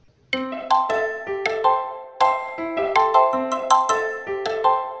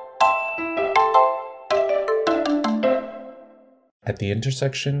the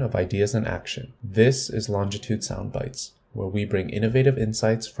intersection of ideas and action. This is Longitude Soundbites, where we bring innovative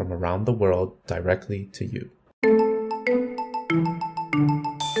insights from around the world directly to you.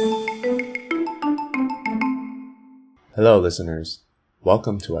 Hello, listeners.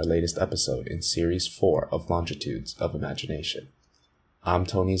 Welcome to our latest episode in Series 4 of Longitudes of Imagination. I'm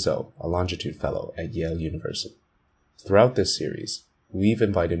Tony Zhou, a Longitude Fellow at Yale University. Throughout this series, we've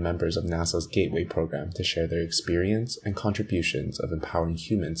invited members of NASA's Gateway program to share their experience and contributions of empowering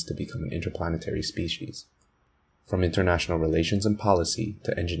humans to become an interplanetary species. From international relations and policy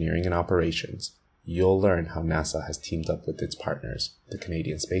to engineering and operations, you'll learn how NASA has teamed up with its partners, the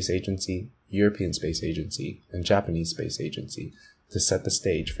Canadian Space Agency, European Space Agency, and Japanese Space Agency, to set the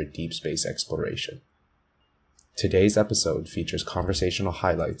stage for deep space exploration. Today's episode features conversational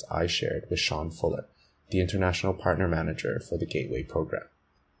highlights I shared with Sean Fuller, the International Partner Manager for the Gateway program.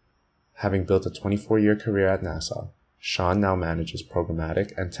 Having built a 24-year career at NASA, Sean now manages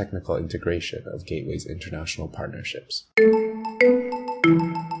programmatic and technical integration of Gateway's international partnerships.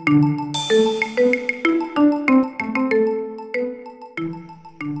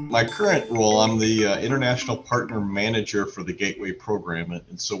 My current role, I'm the International Partner Manager for the Gateway program.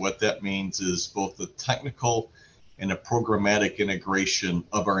 And so what that means is both the technical and a programmatic integration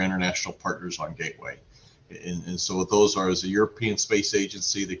of our international partners on Gateway. And so what those are is the European Space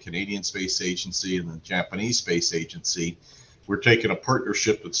Agency, the Canadian Space Agency, and the Japanese Space Agency. We're taking a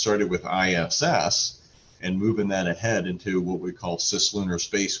partnership that started with ISS and moving that ahead into what we call cislunar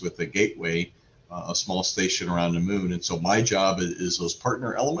space with the Gateway, a small station around the moon. And so my job is those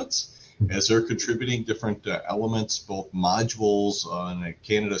partner elements as they're contributing different elements, both modules, in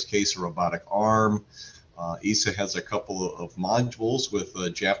Canada's case, a robotic arm. ESA has a couple of modules with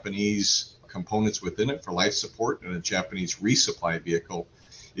Japanese components within it for life support and a Japanese resupply vehicle.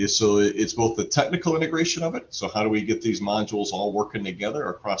 So it's both the technical integration of it. So how do we get these modules all working together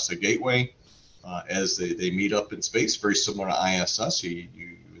across the Gateway as they meet up in space, very similar to ISS, you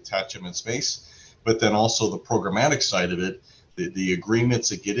attach them in space. But then also the programmatic side of it, the agreements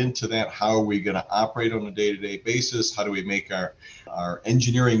that get into that, how are we going to operate on a day-to-day basis? How do we make our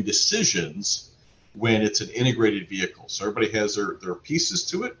engineering decisions when it's an integrated vehicle? So everybody has their pieces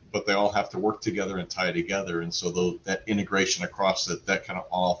to it, but they all have to work together and tie together. And so that integration across that kind of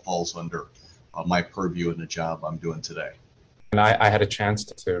all falls under my purview in the job I'm doing today. And I had a chance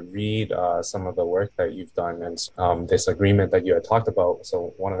to read some of the work that you've done and this agreement that you had talked about.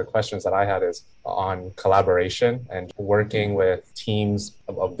 So one of the questions that I had is on collaboration and working with teams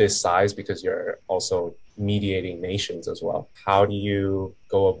of this size, because you're also mediating nations as well. How do you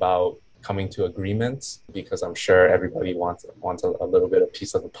go about coming to agreements? Because I'm sure everybody wants a little bit of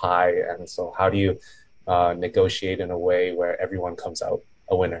piece of the pie. And so how do you negotiate in a way where everyone comes out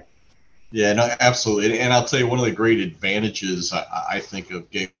a winner? Yeah, no, absolutely. And I'll tell you, one of the great advantages I think of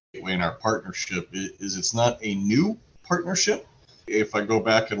Gateway and our partnership is it's not a new partnership. If I go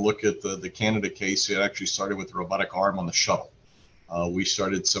back and look at the Canada case, it actually started with the robotic arm on the shuttle. We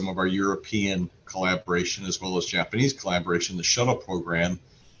started some of our European collaboration as well as Japanese collaboration, the shuttle program,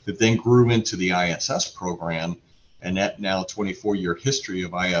 that then grew into the ISS program. And that now 24-year history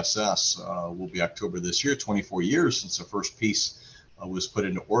of ISS will be October this year, 24 years since the first piece was put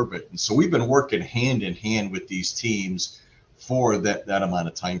into orbit. And so we've been working hand in hand with these teams for that amount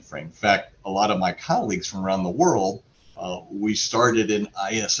of time frame. In fact, a lot of my colleagues from around the world, we started in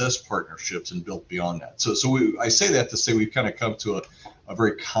ISS partnerships and built beyond that. So I say that to say we've kind of come to a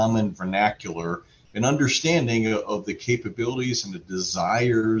very common vernacular, an understanding of the capabilities and the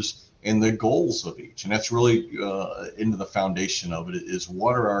desires and the goals of each. And that's really into the foundation of it is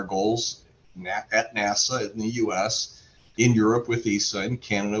what are our goals at NASA in the US, in Europe with ESA, in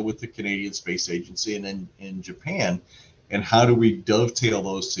Canada with the Canadian Space Agency, and then in Japan, and how do we dovetail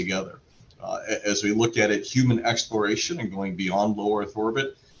those together? As we look at it, human exploration and going beyond low Earth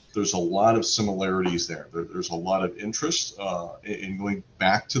orbit, there's a lot of similarities there. There's a lot of interest in going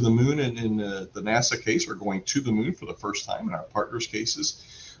back to the moon, and in the NASA case, we're going to the moon for the first time in our partners'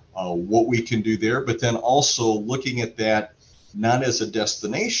 cases, what we can do there, but then also looking at that not as a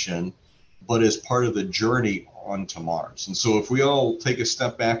destination, but as part of the journey onto Mars. And so if we all take a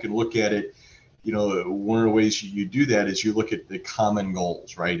step back and look at it, one of the ways you do that is you look at the common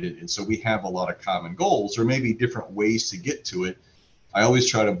goals, right? And so we have a lot of common goals, or maybe different ways to get to it. I always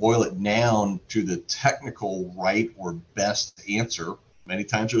try to boil it down to the technical right or best answer. Many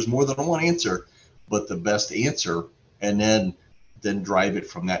times there's more than one answer, but the best answer, and then drive it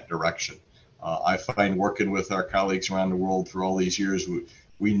from that direction. I find working with our colleagues around the world for all these years,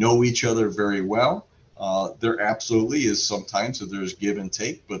 we know each other very well. There absolutely is sometimes that there's give and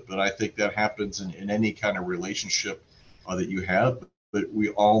take, but I think that happens in any kind of relationship that you have. but we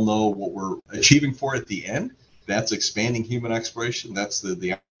all know what we're achieving for at the end. That's expanding human exploration. That's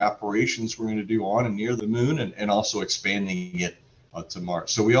the operations we're going to do on and near the moon, and also expanding it to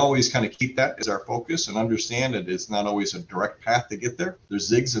Mars. So we always kind of keep that as our focus and understand that it's not always a direct path to get there. There's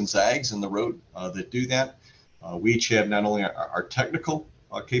zigs and zags in the road that do that. We each have not only our technical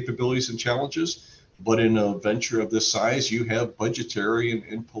capabilities and challenges, but in a venture of this size, you have budgetary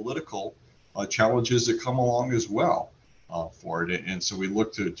and political challenges that come along as well for it. And so we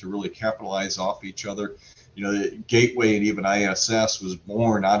look to really capitalize off each other. You know, the Gateway and even ISS was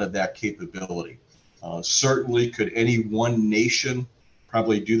born out of that capability. Certainly, could any one nation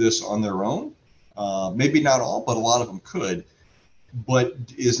probably do this on their own? Maybe not all, but a lot of them could. But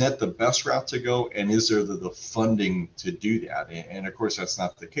is that the best route to go? And is there the funding to do that? And of course, that's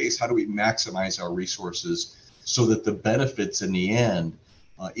not the case. How do we maximize our resources so that the benefits in the end,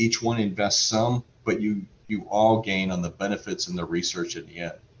 each one invests some, but you all gain on the benefits and the research in the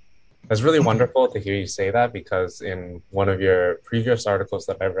end? It's really wonderful to hear you say that, because in one of your previous articles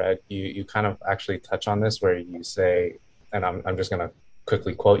that I read, you kind of actually touch on this, where you say, and I'm just going to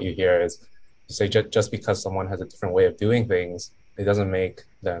quickly quote you here, is you say just because someone has a different way of doing things, it doesn't make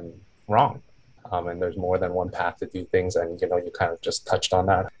them wrong. And there's more than one path to do things. And, you kind of just touched on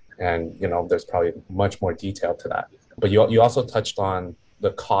that. And, there's probably much more detail to that. But you also touched on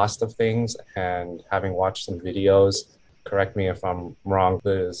the cost of things, and having watched some videos, correct me if I'm wrong,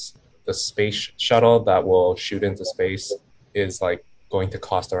 there's the space shuttle that will shoot into space is like going to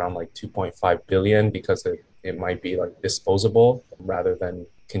cost around like 2.5 billion, because it might be like disposable rather than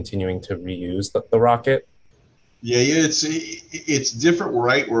continuing to reuse the rocket. Yeah, it's different,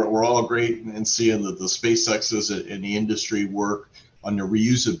 right? We're all great in seeing that the SpaceX's and the industry work on the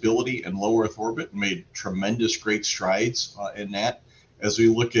reusability and low Earth orbit, made tremendous great strides in that. As we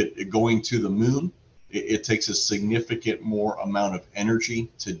look at going to the moon, it takes a significant more amount of energy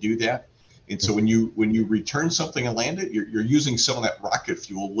to do that. And so when you return something and land it, you're using some of that rocket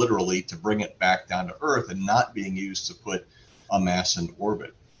fuel literally to bring it back down to Earth, and not being used to put a mass in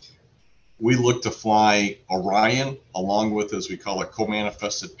orbit. We look to fly Orion along with, as we call it,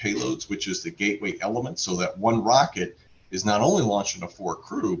 co-manifested payloads, which is the Gateway element. So that one rocket is not only launching a 4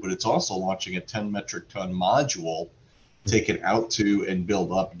 crew, but it's also launching a 10 metric ton module, take it out to and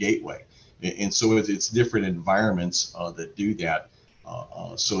build up Gateway. And so it's different environments that do that.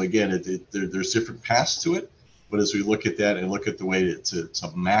 So again, there's different paths to it. But as we look at that and look at the way to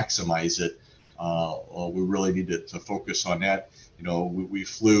maximize it, we really need to focus on that. We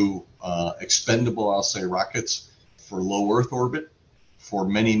flew expendable, I'll say, rockets for low Earth orbit for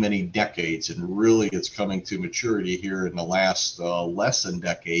many, many decades. And really it's coming to maturity here in the last less than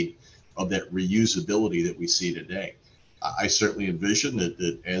decade of that reusability that we see today. I certainly envision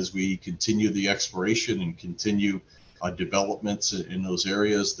that as we continue the exploration and continue developments in those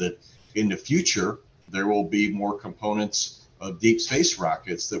areas, that in the future, there will be more components of deep space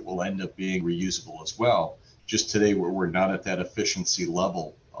rockets that will end up being reusable as well. Just today, we're not at that efficiency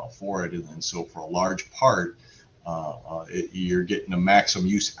level for it. And so for a large part, you're getting the maximum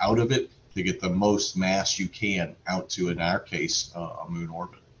use out of it to get the most mass you can out to, in our case, a moon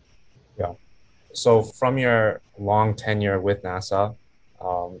orbit. Yeah. So from your long tenure with NASA,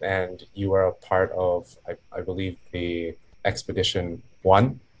 and you were a part of, I believe, the Expedition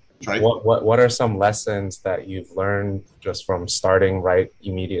 1. Right. What are some lessons that you've learned just from starting right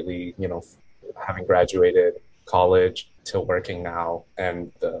immediately, having graduated college till working now,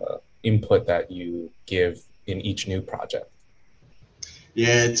 and the input that you give in each new project?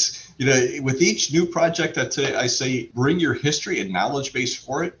 Yeah, it's, with each new project, I say bring your history and knowledge base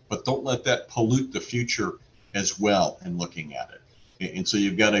for it, but don't let that pollute the future as well in looking at it. And so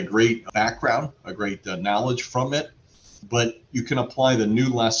you've got a great background, a great knowledge from it, but you can apply the new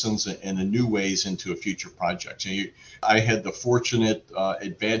lessons and the new ways into a future project. I had the fortunate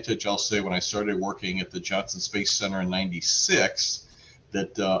advantage, I'll say, when I started working at the Johnson Space Center in '96,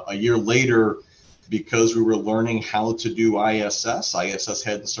 that a year later, because we were learning how to do ISS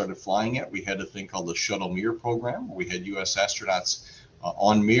hadn't started flying yet. We had a thing called the Shuttle Mir program, where we had U.S. astronauts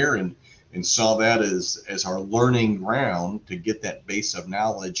on Mir, and saw that as our learning ground to get that base of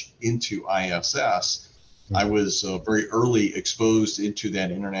knowledge into ISS. I was very early exposed into that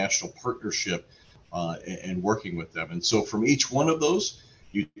international partnership and working with them. And so from each one of those,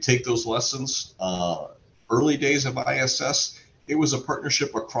 you take those lessons. Early days of ISS, it was a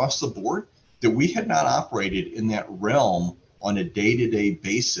partnership across the board that we had not operated in that realm on a day-to-day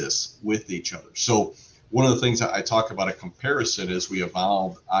basis with each other. So one of the things that I talk about a comparison as we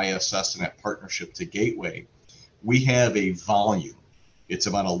evolved ISS and that partnership to Gateway, we have a volume. It's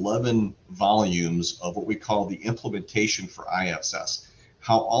about 11 volumes of what we call the implementation for ISS.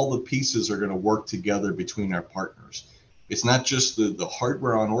 how all the pieces are going to work together between our partners. It's not just the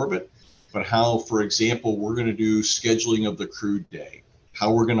hardware on orbit, but how, for example, we're going to do scheduling of the crew day,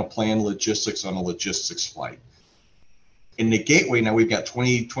 how we're going to plan logistics on a logistics flight. In the Gateway, now we've got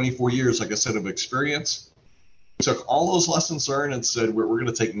 24 years, like I said, of experience. We took all those lessons learned and said, we're going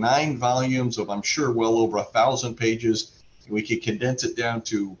to take 9 volumes of, I'm sure, well over 1,000 pages, and we could condense it down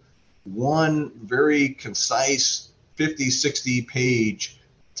to one very concise 50, 60 page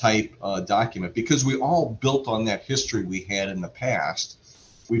type document, because we all built on that history we had in the past.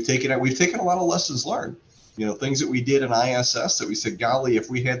 We've taken a lot of lessons learned, things that we did in ISS that we said, golly, if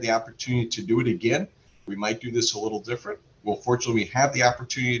we had the opportunity to do it again, we might do this a little different. Well, fortunately, we have the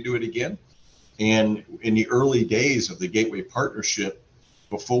opportunity to do it again. And in the early days of the Gateway partnership,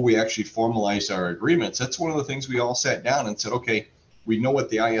 before we actually formalized our agreements, that's one of the things we all sat down and said, okay, we know what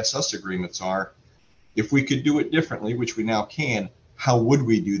the ISS agreements are. If we could do it differently, which we now can, how would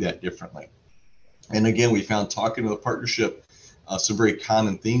we do that differently? And again, we found, talking to the partnership, some very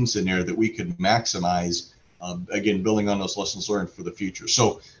common themes in there that we could maximize, again, building on those lessons learned for the future.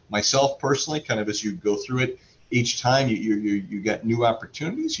 So myself personally, kind of as you go through it, each time you get new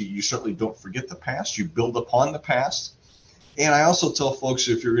opportunities. You certainly don't forget the past. You build upon the past. And I also tell folks,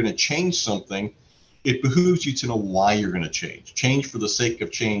 if you're going to change something, it behooves you to know why you're going to change. Change for the sake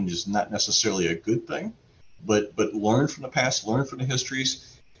of change is not necessarily a good thing, but learn from the past, learn from the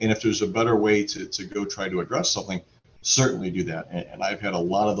histories. And if there's a better way to go try to address something, certainly do that. And I've had a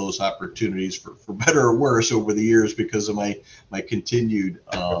lot of those opportunities for better or worse over the years because of my continued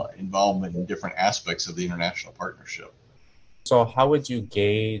involvement in different aspects of the international partnership. So how would you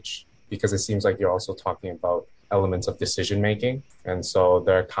gauge, because it seems like you're also talking about elements of decision making, and so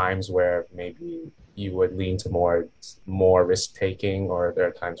there are times where maybe you would lean to more risk taking, or there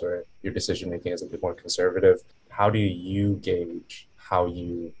are times where your decision making is a bit more conservative. How do you gauge how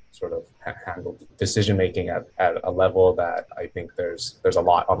you sort of handle decision making at a level that I think there's a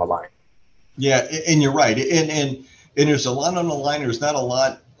lot on the line? Yeah, and you're right, and there's a lot on the line. There's not a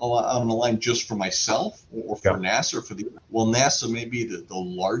lot on the line just for myself or for NASA. NASA may be the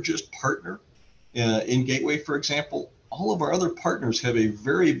largest partner in Gateway, for example. All of our other partners have a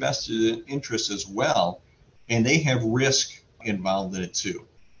very vested interest as well, and they have risk involved in it too.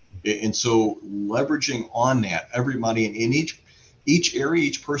 And so leveraging on that, everybody in each area,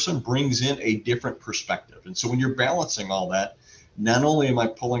 each person brings in a different perspective. And so when you're balancing all that, not only am I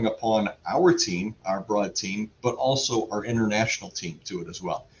pulling upon our team, our broad team, but also our international team to it as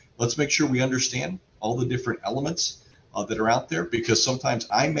well. Let's make sure we understand all the different elements that are out there, because sometimes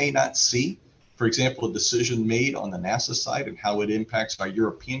I may not see, for example, a decision made on the NASA side and how it impacts our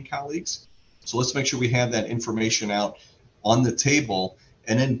European colleagues. So let's make sure we have that information out on the table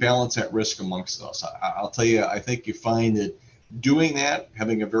and then balance that risk amongst us. I'll tell you, I think you find that doing that,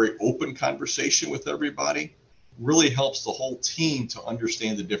 having a very open conversation with everybody, really helps the whole team to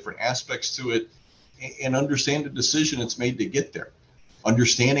understand the different aspects to it and understand the decision it's made to get there.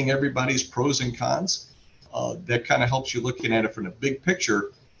 Understanding everybody's pros and cons, that kind of helps you looking at it from the big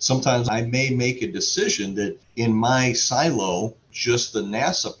picture. Sometimes I may make a decision that in my silo, just the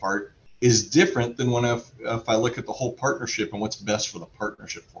NASA part is different than when if I look at the whole partnership and what's best for the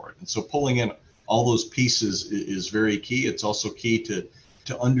partnership for it. And so pulling in all those pieces is very key. It's also key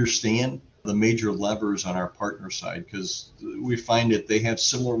to understand the major levers on our partner side, because we find that they have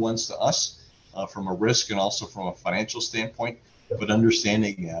similar ones to us from a risk and also from a financial standpoint, but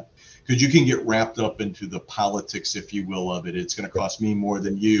understanding that. Because you can get wrapped up into the politics, if you will, of it. It's going to cost me more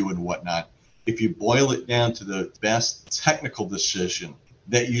than you and whatnot. If you boil it down to the best technical decision,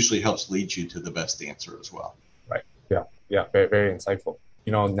 that usually helps lead you to the best answer as well. Right. Yeah. Very, very insightful.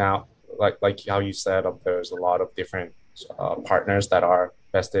 Now, like how you said, there's a lot of different partners that are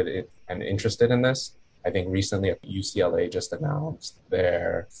vested in and interested in this. I think recently UCLA just announced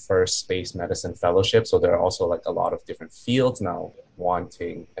their first space medicine fellowship. So there are also like a lot of different fields now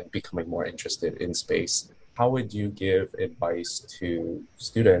wanting and becoming more interested in space. How would you give advice to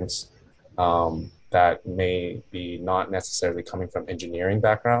students that may be not necessarily coming from engineering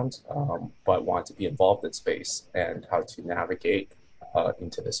backgrounds, but want to be involved in space, and how to navigate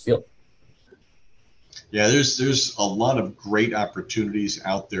into this field? Yeah, there's a lot of great opportunities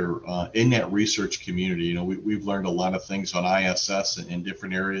out there in that research community. We've learned a lot of things on ISS and in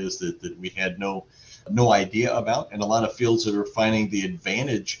different areas that we had no idea about, and a lot of fields that are finding the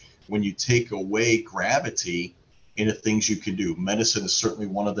advantage when you take away gravity into things you can do. Medicine is certainly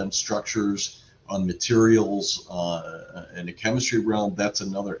one of them. Structures, on materials, in the chemistry realm, that's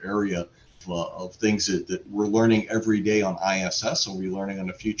another area of things that we're learning every day on ISS, and we're learning in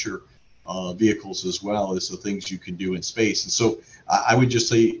the future vehicles as well as the things you can do in space. And so I would just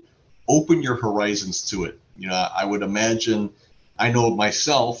say, open your horizons to it. I would imagine, I know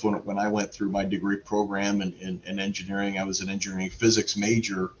myself when I went through my degree program in engineering, I was an engineering physics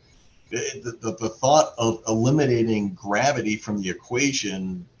major. The thought of eliminating gravity from the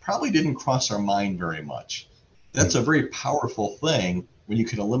equation probably didn't cross our mind very much. That's a very powerful thing when you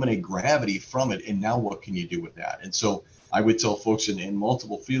can eliminate gravity from it. And now what can you do with that? And so I would tell folks in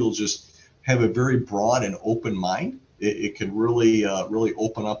multiple fields, just have a very broad and open mind. It can really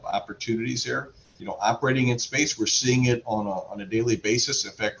open up opportunities there. Operating in space, we're seeing it on a daily basis.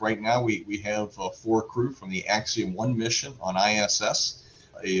 In fact, right now we have 4 crew from the Axiom 1 mission on ISS,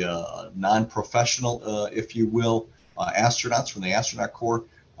 a non-professional, if you will, astronauts from the astronaut corps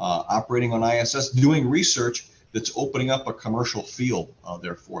operating on ISS, doing research that's opening up a commercial field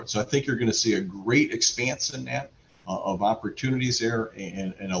there for it. So I think you're going to see a great expanse in that of opportunities there,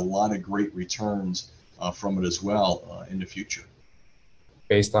 and a lot of great returns from it as well in the future.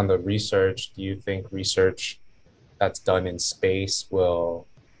 Based on the research, do you think research that's done in space will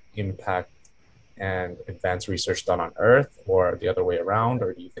impact and advance research done on Earth, or the other way around?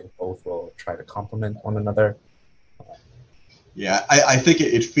 Or do you think both will try to complement one another? Yeah, I think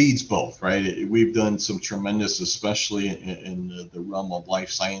it feeds both, right? We've done some tremendous, especially in the realm of life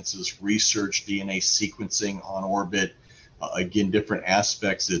sciences, research, DNA sequencing on orbit, again, different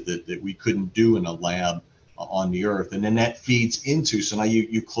aspects that we couldn't do in a lab on the Earth. And then that feeds into, so now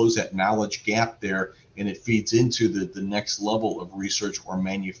you close that knowledge gap there, and it feeds into the next level of research or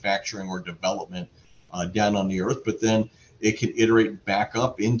manufacturing or development down on the Earth. But then it can iterate back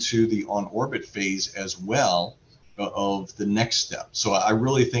up into the on-orbit phase as well of the next step. So I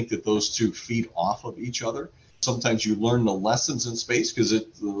really think that those two feed off of each other. Sometimes you learn the lessons in space because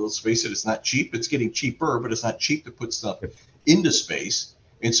let's face it, it's not cheap. It's getting cheaper, but it's not cheap to put stuff into space.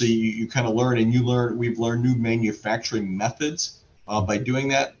 And so you kind of learn, and we've learned new manufacturing methods by doing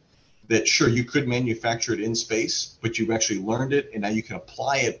that sure, you could manufacture it in space, but you've actually learned it, and now you can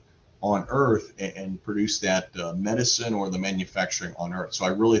apply it on Earth and produce that medicine or the manufacturing on Earth. So I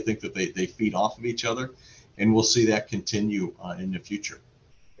really think that they feed off of each other, and we'll see that continue in the future.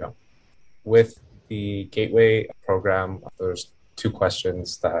 Yeah. With the Gateway program, there's 2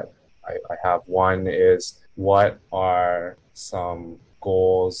 questions that I have. One is, what are some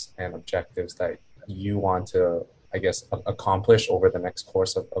goals and objectives that you want to, I guess, accomplish over the next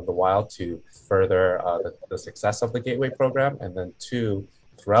course of the while to further the success of the Gateway program? And then 2,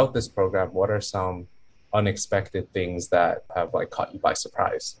 throughout this program, what are some unexpected things that have caught you by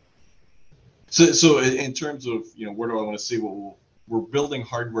surprise? So in terms of, where do I want to see? Well, we're building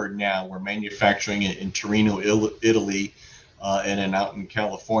hardware now. We're manufacturing it in Torino, Italy, and then out in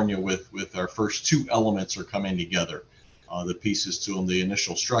California with our first 2 elements are coming together. The pieces to them, the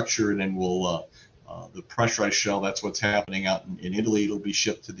initial structure, and then we'll the pressurized shell. That's what's happening out in Italy. It'll be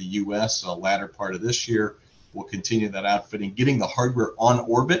shipped to the U.S. Latter part of this year. We'll continue that outfitting, getting the hardware on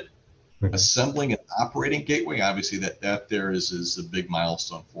orbit, assembling and operating Gateway. Obviously, that there is a big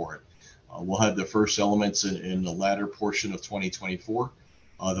milestone for it. We'll have the first elements in the latter portion of 2024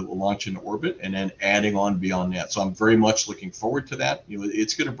 that will launch into orbit, and then adding on beyond that. So I'm very much looking forward to that.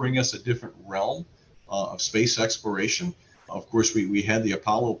 It's going to bring us a different realm of space exploration. Of course, we had the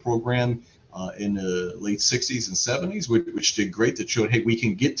Apollo program in the late 60s and 70s, which did great, that showed, hey, we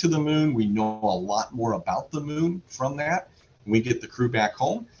can get to the moon. We know a lot more about the moon from that. We get the crew back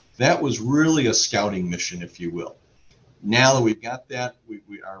home. That was really a scouting mission, if you will. Now that we've got that,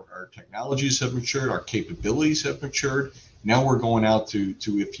 our technologies have matured, our capabilities have matured. Now we're going out to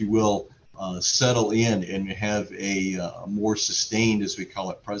if you will, settle in and have a more sustained, as we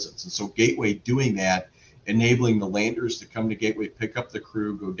call it, presence. And so Gateway doing that, enabling the landers to come to Gateway, pick up the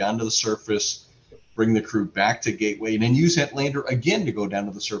crew, go down to the surface, bring the crew back to Gateway, and then use that lander again to go down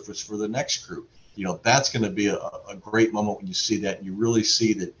to the surface for the next crew. That's going to be a great moment when you see that, and you really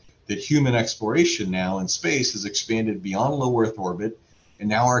see that human exploration now in space has expanded beyond low Earth orbit, and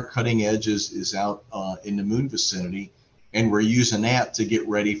now our cutting edge is out in the moon vicinity, and we're using that to get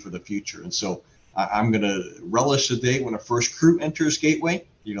ready for the future. And so I'm going to relish the day when a first crew enters Gateway.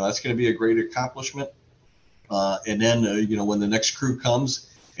 That's going to be a great accomplishment. And then, when the next crew comes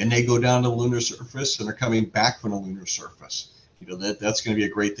and they go down to the lunar surface and they're coming back from the lunar surface, that's going to be a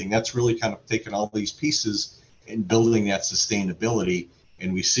great thing. That's really kind of taking all these pieces and building that sustainability.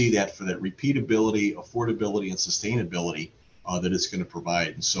 And we see that for that repeatability, affordability, and sustainability that it's going to provide.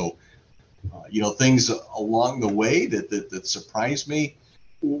 And so, things along the way that surprise me.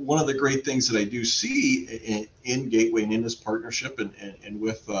 One of the great things that I do see in Gateway and in this partnership and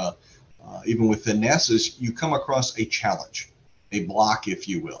with even within NASA is you come across a challenge, a block, if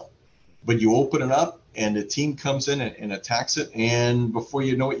you will. but you open it up and the team comes in and attacks it. And before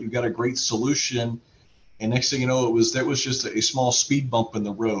you know it, you've got a great solution. And next thing you know, that was just a small speed bump in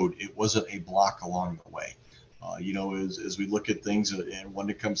the road. It wasn't a block along the way. As we look at things, and one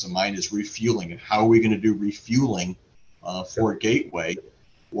that comes to mind is refueling. And how are we going to do refueling for Gateway?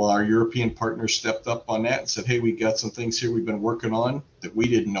 Well, our European partners stepped up on that and said, hey, we got some things here we've been working on that we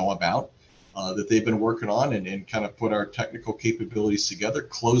didn't know about, that they've been working on, and kind of put our technical capabilities together,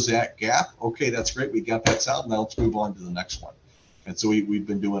 close that gap. Okay, that's great. We got that solved. Now let's move on to the next one. And so we've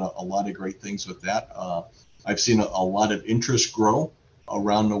been doing a lot of great things with that. I've seen a lot of interest grow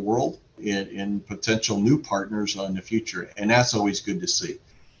around the world in potential new partners in the future. And that's always good to see,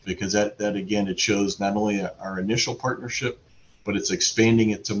 because that again, it shows not only our initial partnership, but it's expanding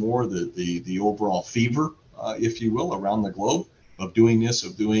it to more the overall fever, if you will, around the globe of doing this,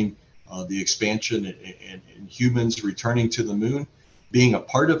 of doing the expansion and humans returning to the moon, being a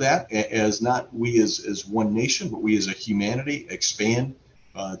part of that, as not we as one nation, but we as a humanity expand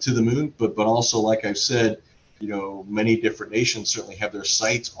to the moon. But also, like I've said, many different nations certainly have their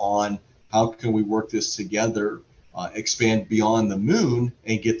sights on how can we work this together, expand beyond the moon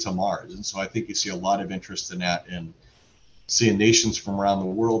and get to Mars. And so I think you see a lot of interest in that, and seeing nations from around the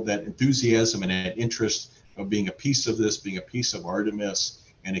world, that enthusiasm and that interest of being a piece of this, being a piece of Artemis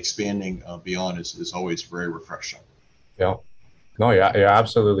and expanding beyond is always very refreshing. Yeah. No, you're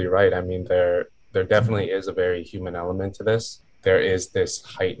absolutely right. I mean, there definitely is a very human element to this. There is this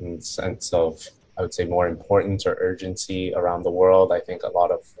heightened sense of, I would say, more importance or urgency around the world. I think a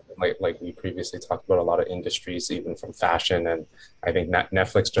lot of, like we previously talked about, a lot of industries, even from fashion, and I think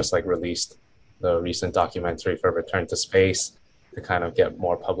Netflix just released the recent documentary for Return to Space to kind of get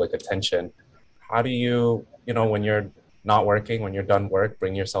more public attention. How do you, when you're not working, when you're done work,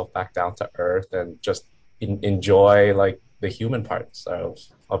 bring yourself back down to earth and just enjoy the human parts of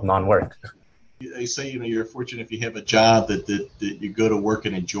non-work? They say, you're fortunate if you have a job that you go to work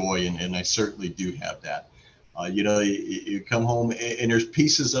and enjoy, and I certainly do have that. You come home and there's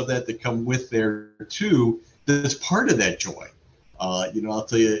pieces of that come with there too, that's part of that joy. I'll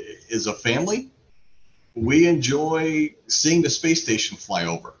tell you, as a family, we enjoy seeing the space station fly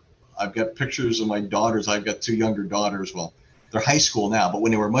over. I've got pictures of my daughters. I've got two younger daughters. Well, they're high school now, but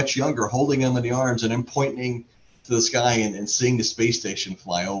when they were much younger, holding them in the arms and then pointing to the sky and seeing the space station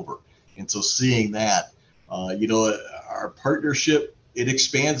fly over. And so seeing that, our partnership, it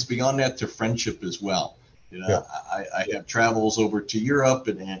expands beyond that to friendship as well. Yeah. I have travels over to Europe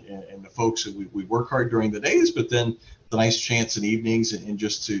and the folks that we work hard during the days, but then the nice chance in evenings and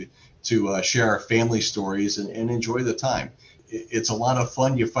just to share our family stories and enjoy the time. It's a lot of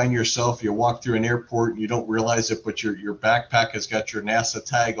fun. You find yourself, you walk through an airport and you don't realize it, but your backpack has got your NASA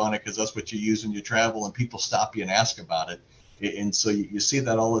tag on it because that's what you use when you travel, and people stop you and ask about it. And so you see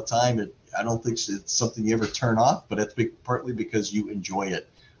that all the time. I don't think it's something you ever turn off, but it's partly because you enjoy it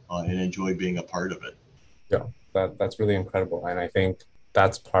and enjoy being a part of it. Yeah, that's really incredible. And I think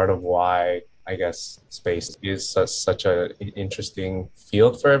that's part of why I guess space is such an interesting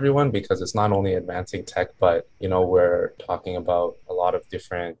field for everyone, because it's not only advancing tech, but, we're talking about a lot of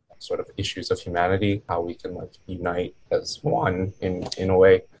different sort of issues of humanity, how we can unite as one in a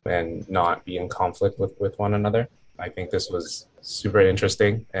way and not be in conflict with one another. I think this was super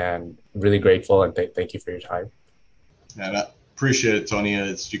interesting and really grateful, and thank you for your time. And I appreciate it, Tony.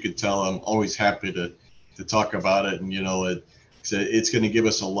 As you could tell, I'm always happy to talk about it, and it's going to give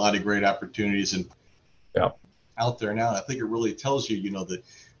us a lot of great opportunities and out there now. And I think it really tells you, that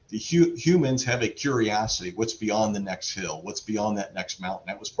the humans have a curiosity. What's beyond the next hill? What's beyond that next mountain?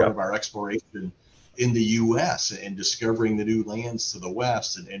 That was part of our exploration in the U.S. and discovering the new lands to the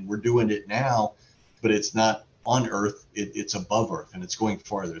west. And we're doing it now, but it's not on Earth. It's above Earth, and it's going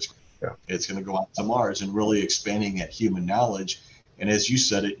farther. It's going to go out to Mars and really expanding that human knowledge. And as you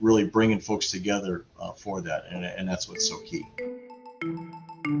said, it really bringing folks together for that. And that's what's so key.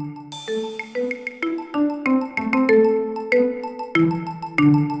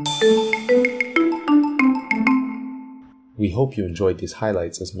 We hope you enjoyed these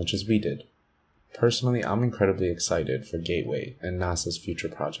highlights as much as we did. Personally, I'm incredibly excited for Gateway and NASA's future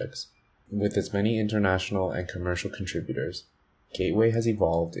projects. With its many international and commercial contributors, Gateway has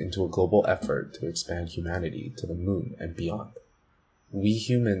evolved into a global effort to expand humanity to the moon and beyond. We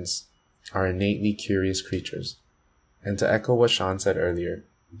humans are innately curious creatures, and to echo what Sean said earlier,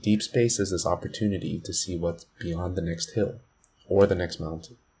 deep space is this opportunity to see what's beyond the next hill or the next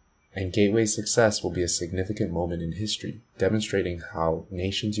mountain. And Gateway's success will be a significant moment in history, demonstrating how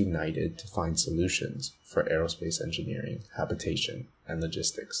nations united to find solutions for aerospace engineering, habitation, and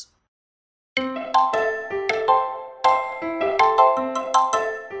logistics.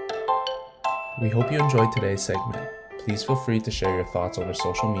 We hope you enjoyed today's segment. Please feel free to share your thoughts over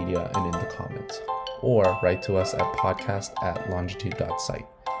social media and in the comments, or write to us at podcast@longitude.site.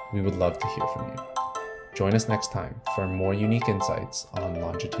 We would love to hear from you. Join us next time for more unique insights on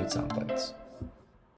Longitude Soundbites.